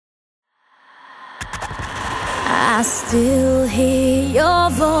I still hear your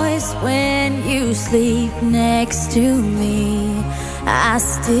voice when you sleep next to me. I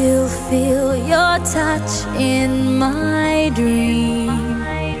still feel your touch in my dream.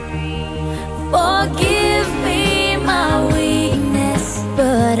 Forgive me my weakness,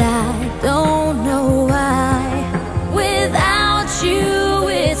 but I don't know why. Without you,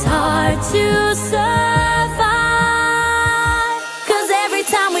 it's hard to survive. 'Cause every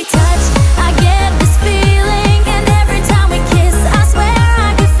time we touch, I get this feeling, and every time we kiss, I swear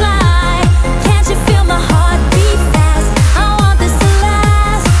I could fly. Can't you feel my heart beat fast? I want this to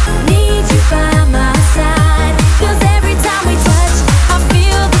last. Need you by my side. 'Cause every time we touch, I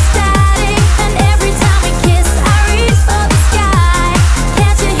feel the static, and every time we kiss, I reach for the sky.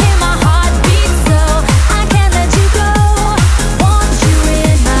 Can't you hear my heart beat? So I can't let you go. Want you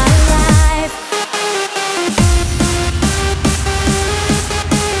in my life.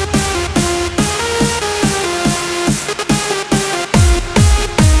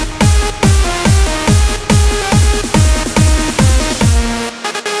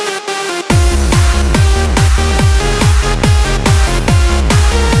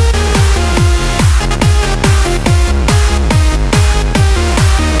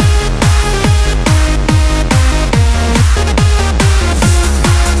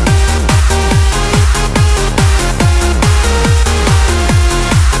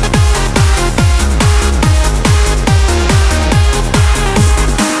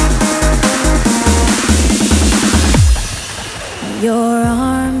 Your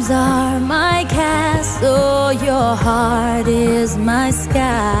arms are my castle, your heart is my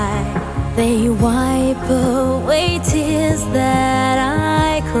sky. They wipe away tears that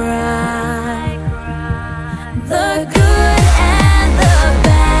I cry.